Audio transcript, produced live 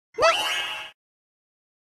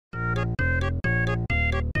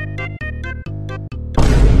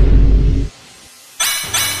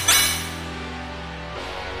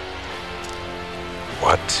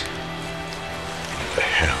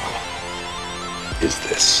is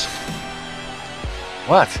this?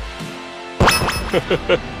 What?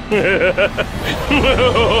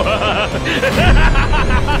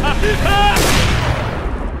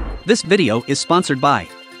 This video is sponsored by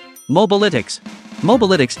League.exe.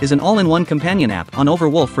 League.exe is an all-in-one companion app on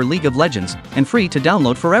Overwolf for League of Legends and free to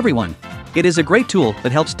download for everyone. It is a great tool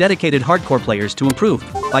that helps dedicated hardcore players to improve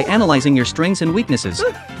by analyzing your strengths and weaknesses.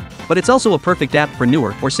 But it's also a perfect app for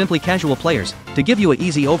newer or simply casual players to give you an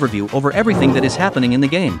easy overview over everything that is happening in the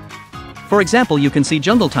game. For example, you can see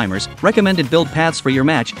jungle timers, recommended build paths for your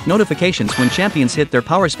match, notifications when champions hit their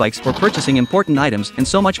power spikes or purchasing important items, and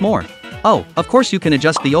so much more. Oh, of course you can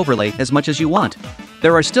adjust the overlay as much as you want.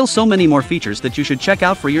 There are still so many more features that you should check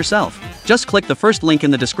out for yourself. Just click the first link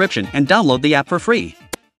in the description and download the app for free.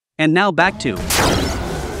 And now back to...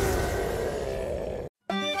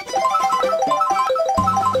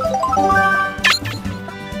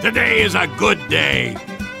 Today is a good day.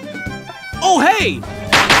 Oh, hey!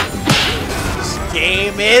 This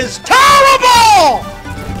game is terrible!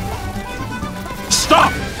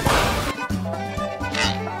 Stop!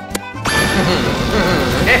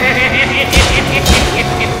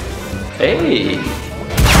 Hey!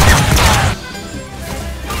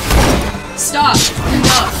 Stop!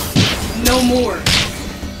 Enough! No more!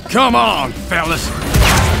 Come on, fellas!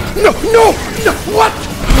 No! What?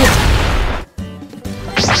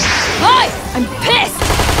 Hi! I'm pissed!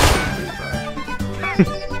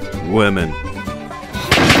 Women.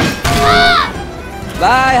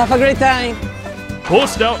 Bye, have a great time!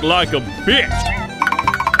 Post out like a bitch!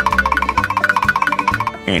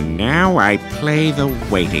 And now I play the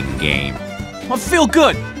waiting game. I feel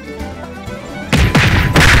good!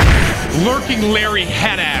 Lurking Larry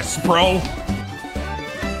headass, bro!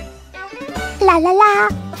 La la la!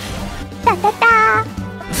 Da da da!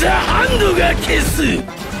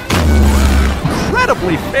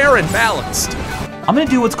 Incredibly fair and balanced. I'm gonna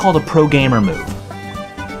do what's called a pro gamer move.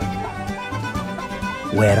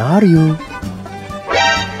 Where are you?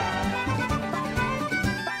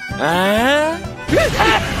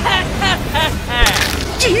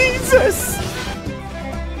 Jesus!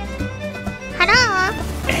 Hello!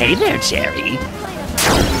 Hey there, Jerry.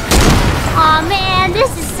 Aw man,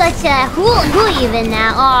 this is such a who even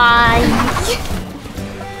now? Aw.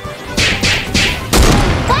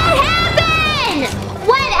 What happened?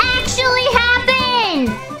 What actually happened?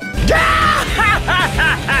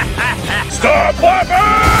 Stop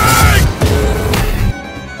laughing!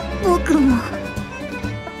 僕も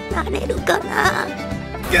なれるかな?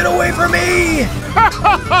 Get away from me!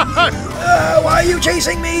 Why are you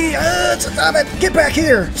chasing me? Stop it! Get back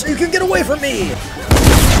here so you can get away from me!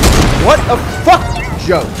 What a fuck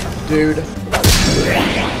joke, dude.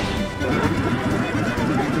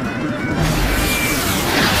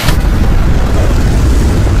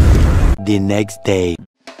 The next day.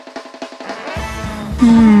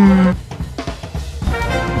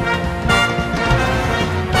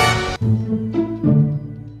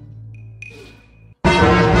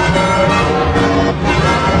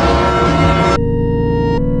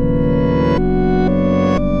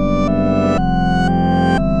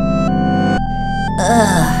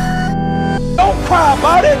 Don't cry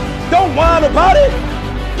about it! Don't whine about it!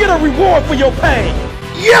 Get a reward for your pain!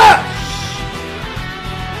 Yes!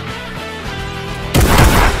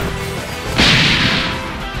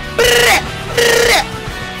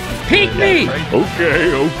 Peek me!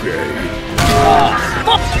 Okay.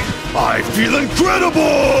 I feel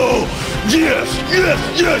incredible! Yes!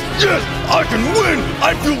 I can win!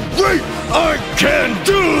 I feel great! I can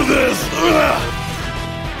do this!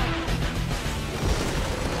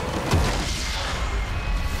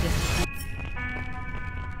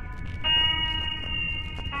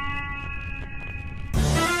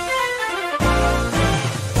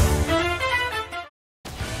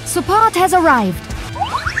 Support has arrived.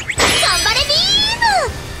 Somebody beam!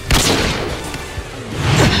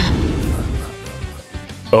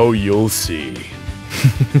 Oh, you'll see.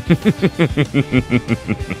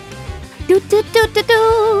 Do do do do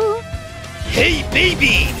do. Hey,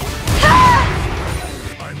 baby!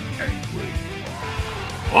 I'm angry.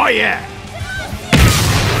 Oh, yeah!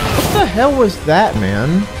 What the hell was that,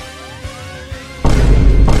 man?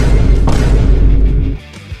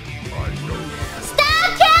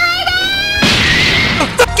 Stop killing me!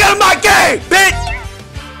 Get in my game, bitch!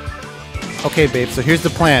 Okay, babe, so here's the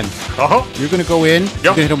plan. You're gonna go in,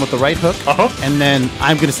 you're gonna hit him with the right hook, and then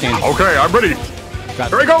I'm gonna stand here. Okay, I'm ready. Got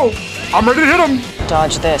Here I go. I'm ready to hit him.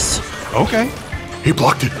 Dodge this. Okay. He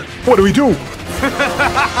blocked it. What do we do?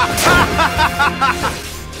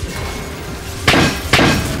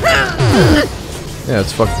 Yeah,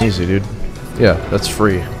 it's fucking easy, dude. Yeah, that's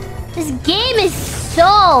free. This game is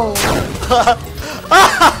so...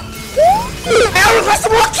 I request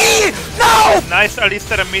more key! No! Nice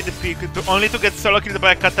Alistar mid pick, only to get solo killed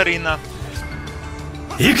by Katarina.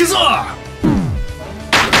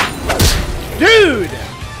 Dude!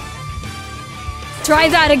 Try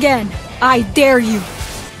that again. I dare you.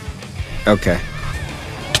 Okay.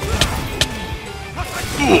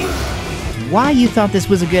 Why you thought this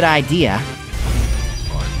was a good idea?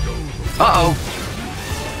 Uh-oh.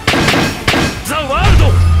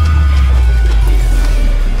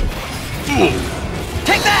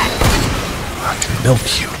 Take that! Milk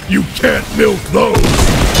you. You can't milk those.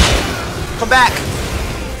 Come back.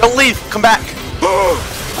 Don't leave. Come back.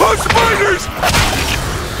 Spiders!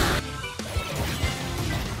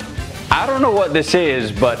 I don't know what this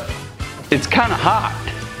is, but it's kind of hot.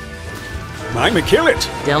 I'ma kill it.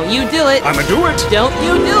 Don't you do it. I'ma do it. Don't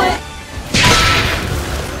you do it.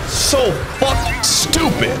 So fucking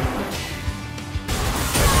stupid.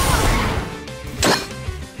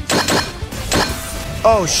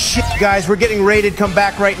 Oh shit, guys, we're getting raided. Come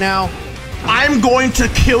back right now. I'm going to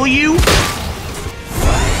kill you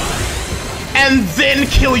and then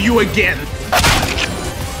kill you again.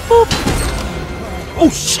 Boop. Oh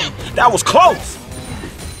shit, that was close.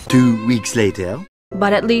 2 weeks later.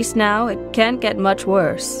 But at least now it can't get much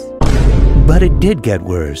worse. But it did get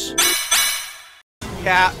worse.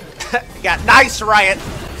 Yeah, nice, Riot.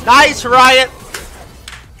 Nice, Riot.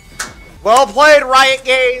 Well played, Riot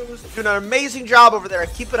Games. Doing an amazing job over there.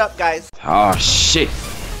 Keep it up, guys. Oh shit.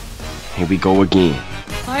 Here we go again.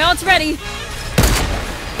 My ult's ready.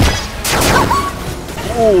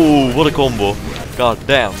 Oh, what a combo. God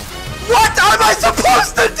damn. What am I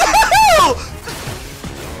supposed to do?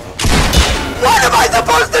 What am I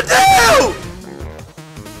supposed to do?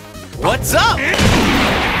 What's up?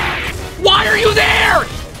 Why are you there?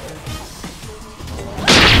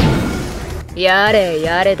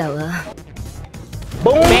 Yare da wa.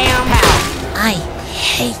 Boom. Bam. Pow. I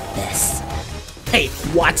hate this. Hey,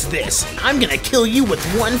 watch this. I'm gonna kill you with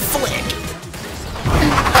one flick.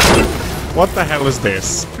 What the hell is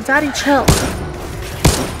this? Daddy, chill.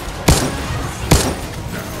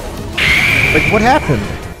 Like, what happened?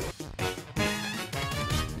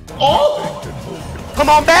 Oh! Come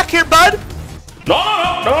on back here, bud. No!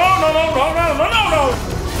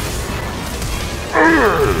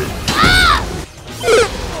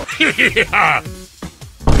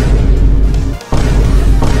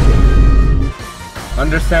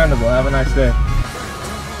 Understandable. Have a nice day.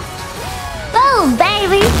 Boom,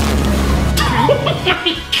 baby! Oh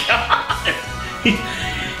my god!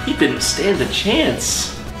 He didn't stand a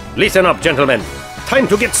chance. Listen up, gentlemen. Time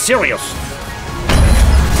to get serious.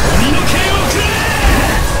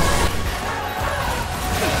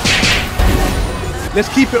 Let's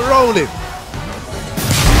keep it rolling.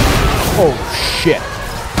 Oh shit.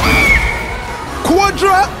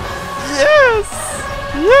 Quadra! Yes!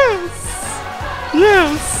 Yes!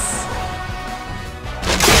 Yes!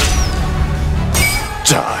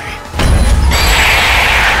 Die.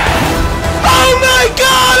 Oh my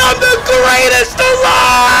god, I'm the greatest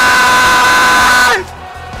alive!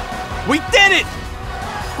 We did it!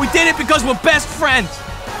 We did it because we're best friends!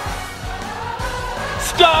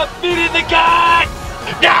 Stop beating the cat!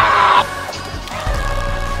 Ah!